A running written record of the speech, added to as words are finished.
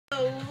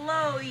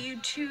Hello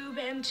YouTube,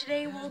 and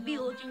today we'll be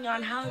looking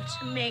on how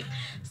to make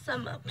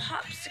some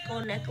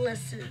popsicle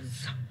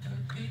necklaces.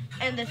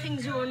 And the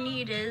things you will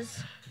need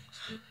is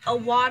a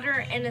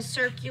water in a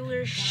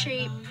circular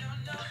shape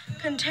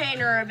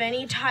container of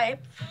any type,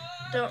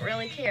 don't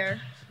really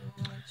care,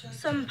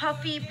 some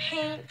puffy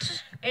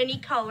paint, any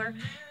color,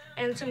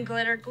 and some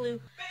glitter glue,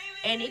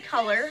 any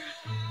color,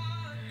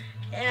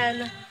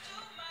 and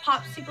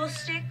popsicle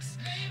sticks,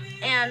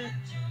 and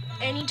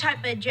any type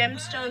of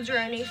gemstones or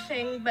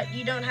anything, but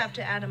you don't have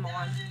to add them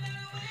on.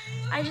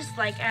 I just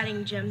like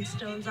adding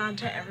gemstones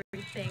onto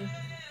everything.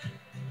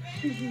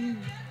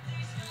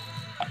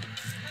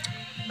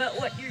 But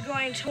what you're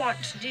going to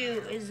want to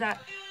do is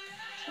that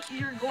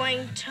you're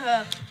going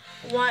to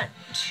want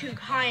to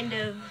kind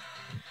of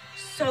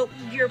soak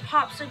your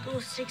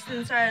popsicle sticks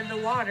inside of the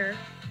water,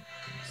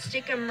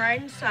 stick them right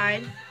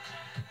inside,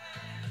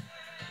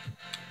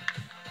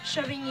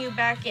 shoving you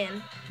back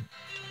in.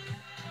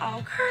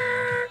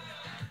 Okay.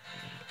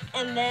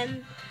 And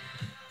then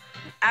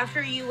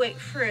after you wait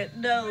for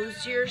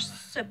those, you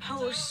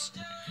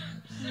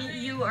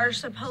are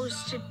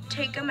supposed to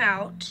take them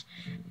out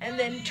and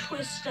then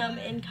twist them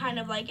in kind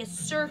of like a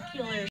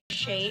circular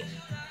shape.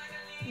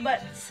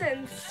 But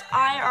since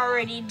I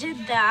already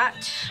did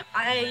that,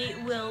 I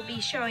will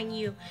be showing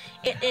you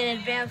it in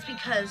advance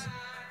because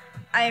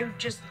I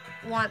just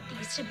want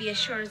these to be as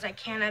short as I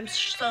can. I'm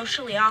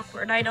socially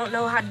awkward. I don't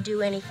know how to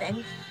do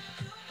anything.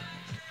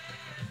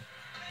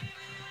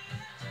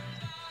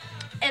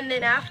 And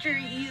then after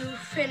you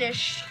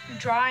finish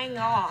drying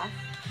off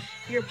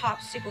your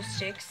popsicle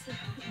sticks,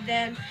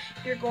 then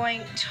you're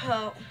going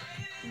to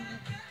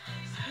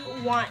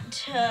want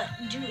to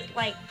do it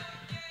like,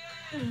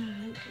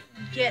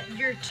 get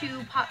your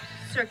two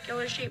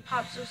circular shaped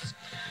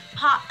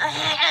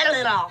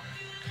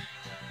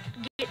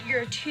get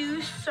your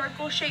two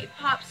circle shaped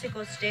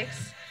popsicle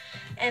sticks,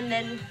 and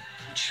then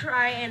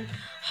try and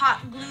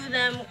hot glue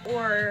them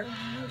or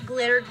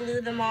glitter glue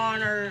them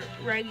on or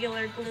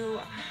regular glue.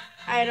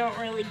 I don't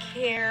really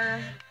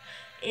care.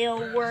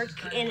 It'll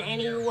work in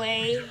any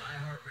way.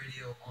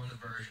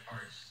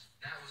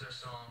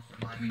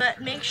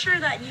 But make sure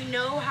that you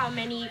know how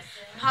many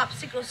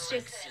popsicle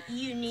sticks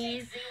you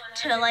need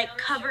to like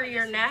cover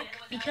your neck,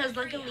 because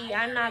luckily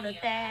I'm not a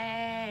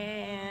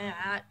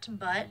fat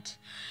butt.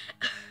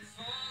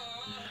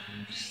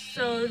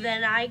 So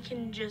then I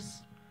can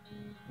just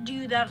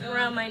do that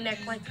around my neck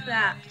like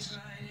that.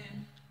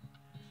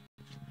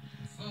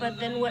 But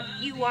then what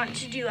you want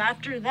to do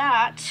after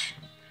that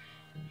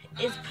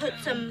is put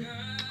some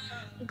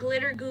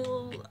glitter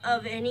glue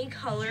of any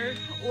color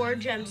or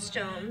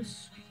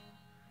gemstones.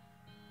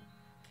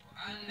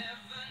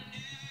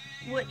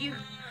 What you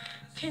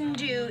can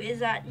do is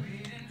that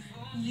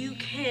you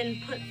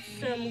can put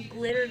some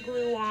glitter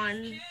glue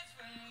on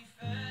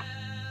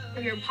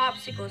your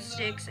popsicle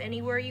sticks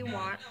anywhere you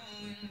want.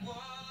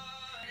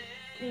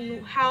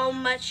 How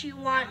much you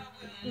want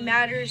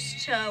matters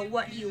to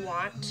what you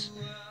want.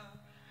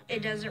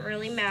 It doesn't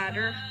really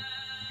matter.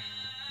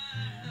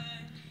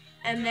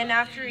 And then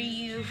after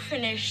you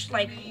finish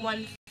like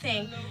one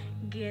thing,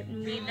 get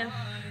me the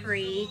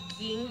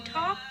freaking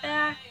top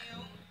back.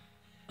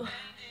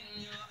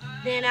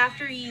 Then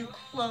after you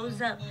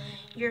close up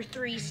your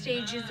 3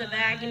 stages of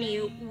agony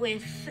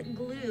with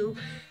glue,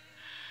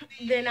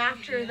 then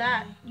after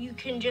that you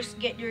can just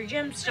get your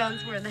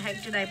gemstones, where the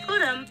heck did I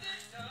put them,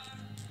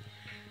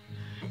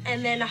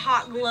 and then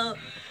hot glue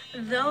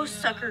those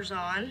suckers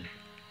on.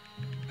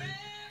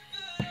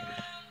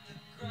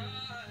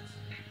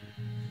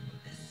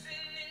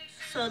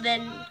 So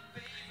then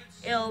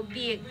it'll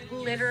be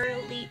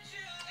literally,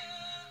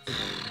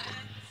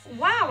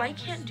 wow, I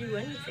can't do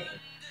anything.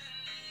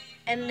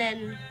 And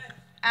then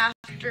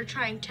after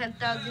trying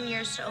 10,000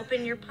 years to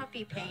open your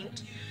puffy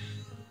paint,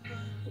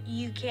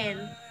 you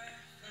can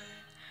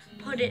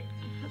put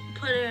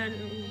an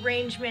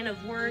arrangement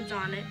of words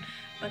on it,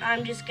 but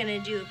I'm just gonna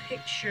do a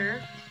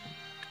picture.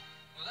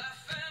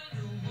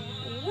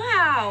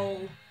 Wow,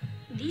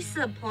 these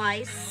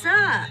supplies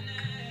suck.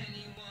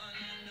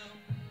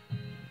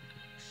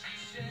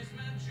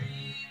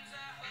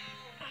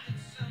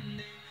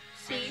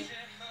 See?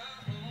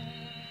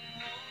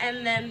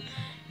 And then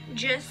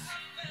just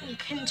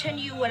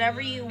continue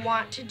whatever you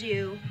want to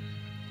do,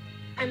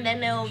 and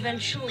then it'll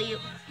eventually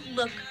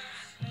look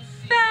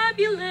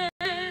fabulous.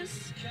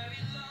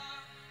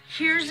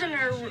 Here's an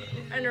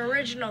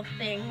original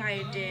thing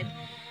I did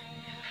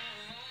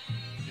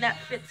that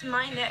fits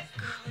my neck.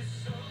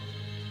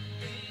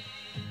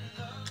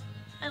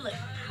 I look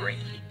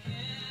pretty.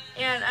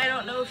 And I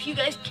don't know if you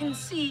guys can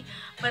see,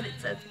 but it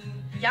says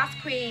Yas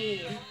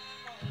Queen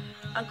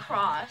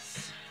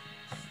across.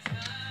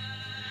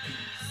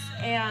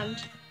 And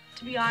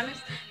to be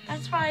honest,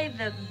 that's probably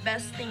the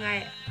best thing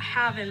I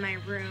have in my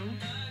room.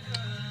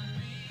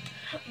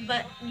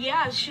 But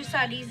yeah, it's just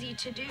that easy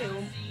to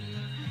do.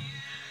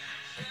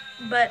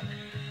 But,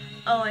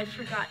 oh, I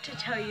forgot to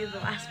tell you the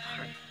last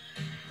part.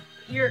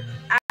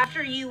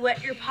 after you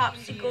wet your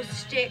popsicle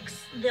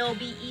sticks, they'll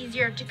be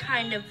easier to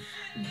kind of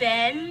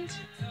bend.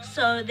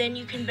 So then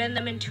you can bend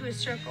them into a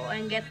circle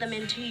and get them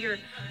into your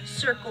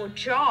circle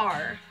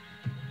jar.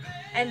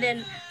 And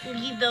then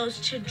leave those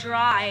to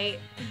dry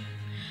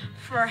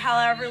for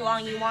however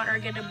long you want, or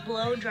get a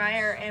blow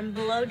dryer and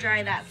blow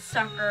dry that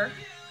sucker.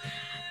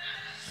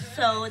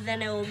 So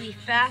then it will be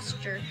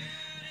faster.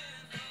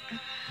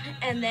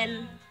 And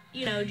then,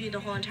 you know, do the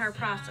whole entire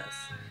process.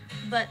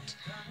 But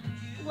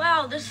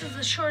wow, this is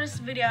the shortest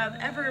video I've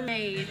ever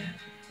made.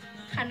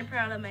 Kind of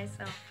proud of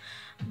myself.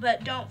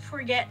 But don't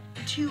forget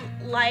to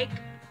like,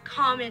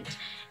 comment,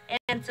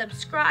 and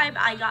subscribe.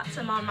 I got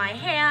some on my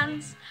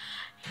hands.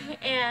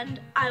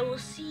 And I will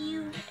see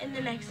you in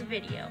the next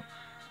video.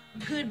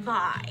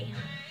 Goodbye.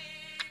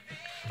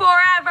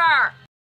 Forever!